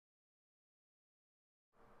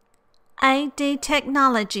AD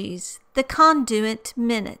Technologies, the Conduit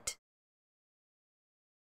Minute.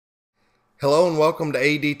 Hello and welcome to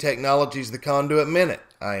AD Technologies, the Conduit Minute.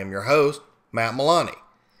 I am your host, Matt Milani.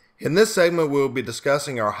 In this segment, we will be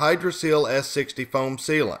discussing our Hydra Seal S60 foam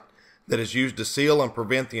sealant that is used to seal and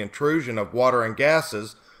prevent the intrusion of water and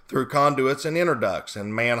gases through conduits and interducts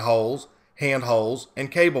in manholes, handholes,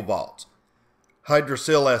 and cable vaults. Hydra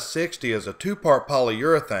Seal S60 is a two-part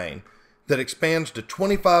polyurethane that expands to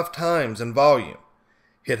 25 times in volume.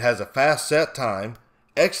 It has a fast set time,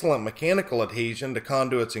 excellent mechanical adhesion to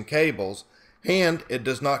conduits and cables, and it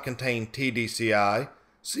does not contain TDCI,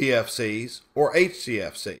 CFCs, or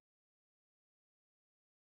HCFC.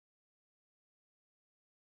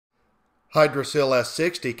 Hydra Seal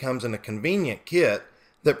S60 comes in a convenient kit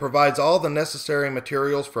that provides all the necessary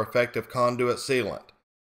materials for effective conduit sealant.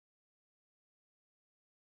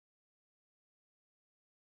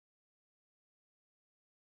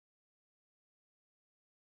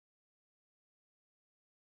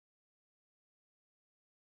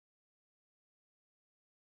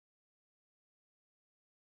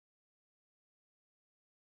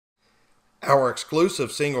 Our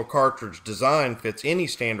exclusive single cartridge design fits any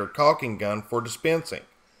standard caulking gun for dispensing,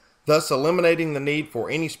 thus eliminating the need for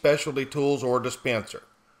any specialty tools or dispenser.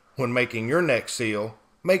 When making your next seal,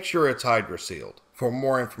 make sure it's Hydra sealed. For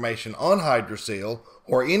more information on Hydra Seal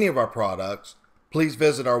or any of our products, please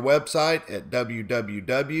visit our website at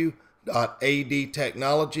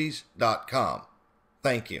www.adtechnologies.com.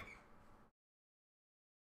 Thank you.